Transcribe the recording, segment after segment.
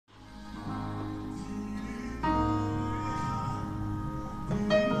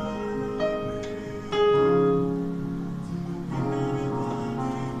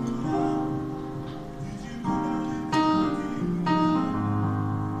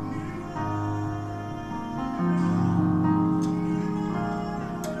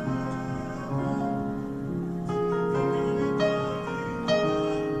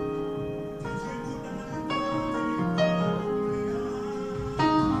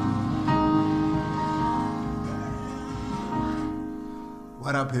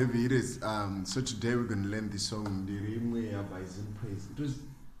What up, heavy hitters? So today we're gonna learn the song Ndiri, Mweya by Zimpraise. It was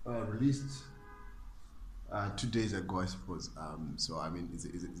released 2 days ago, I suppose. So I mean, it's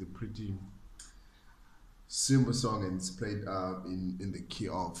a pretty simple song, and it's played in the key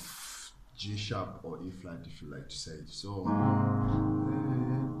of G sharp or E flat, if you like to say it. So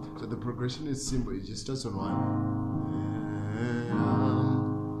the progression is simple. It just starts on one.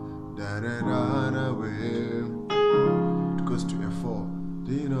 It goes to F4.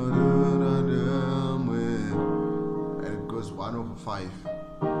 And it goes 1/5,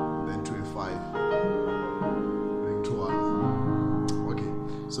 then to A5, then to 1. Okay,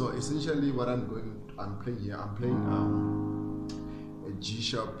 so essentially what I'm playing here, I'm playing a G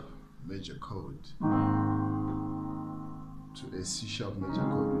sharp major chord to a C sharp major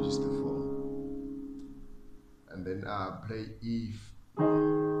chord, which is the 4, and then I play D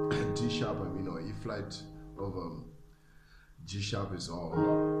sharp, or E flat over G sharp is all,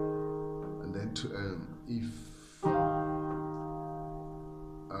 and then to if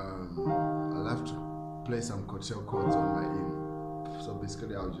I'll have to play some cocktail chords on my E. So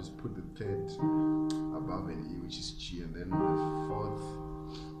basically I'll just put the third above an E, which is G, and then the fourth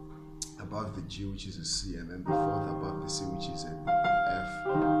above the G, which is a C, and then the fourth above the C, which is a F.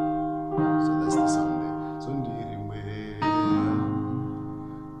 So that's the sound there. So Ndiri Mweya,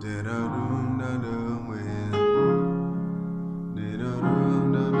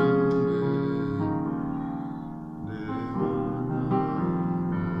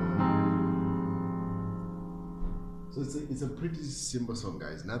 so it's a pretty simple song,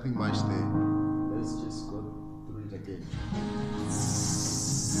 guys. Nothing much there. Let's just go through it again.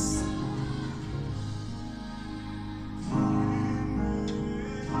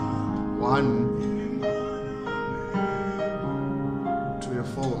 1 to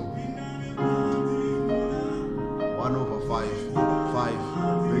A4, 1/5, 5,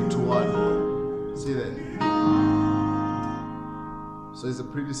 back to 1. See that? So it's a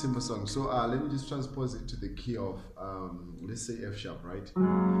pretty simple song. So let me just transpose it to the key of let's say F sharp, right?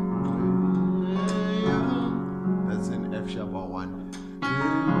 That's an F sharp or 1.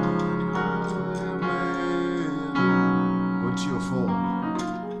 Go to your 4,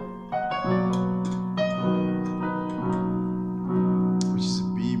 which is a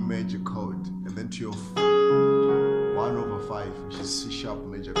B major chord, and then to your 1/5, which is C sharp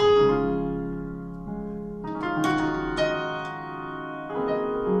major chord.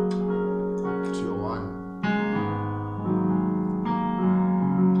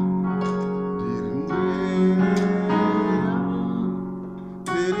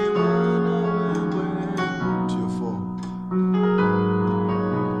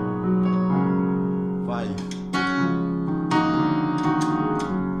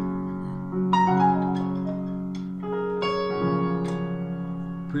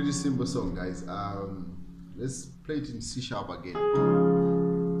 Pretty simple song, guys. Let's play it in C sharp again.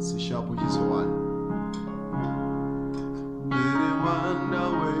 C sharp, which is a 1.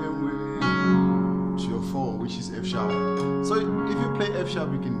 To your 4, which is F sharp. So if you play F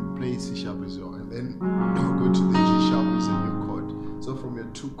sharp, you can play C sharp as well, and then go to the G sharp, which is a new chord. So from your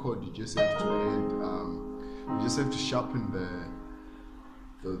 2 chord, you just have to add, you just have to sharpen the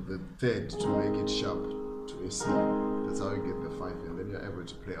third to make it sharp to a C. That's how you get the 5, and then you're able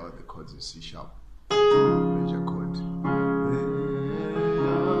to play out the chords in C sharp major chord.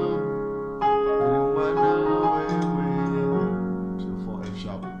 To 4 F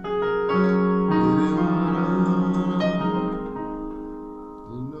sharp.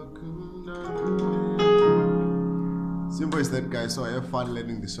 Simple as that, guys. So I have fun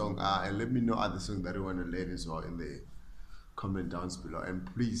learning the song, and let me know other songs that you want to learn as well in the comment down below, and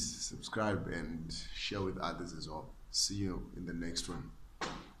please subscribe and share with others as well. See you in the next one.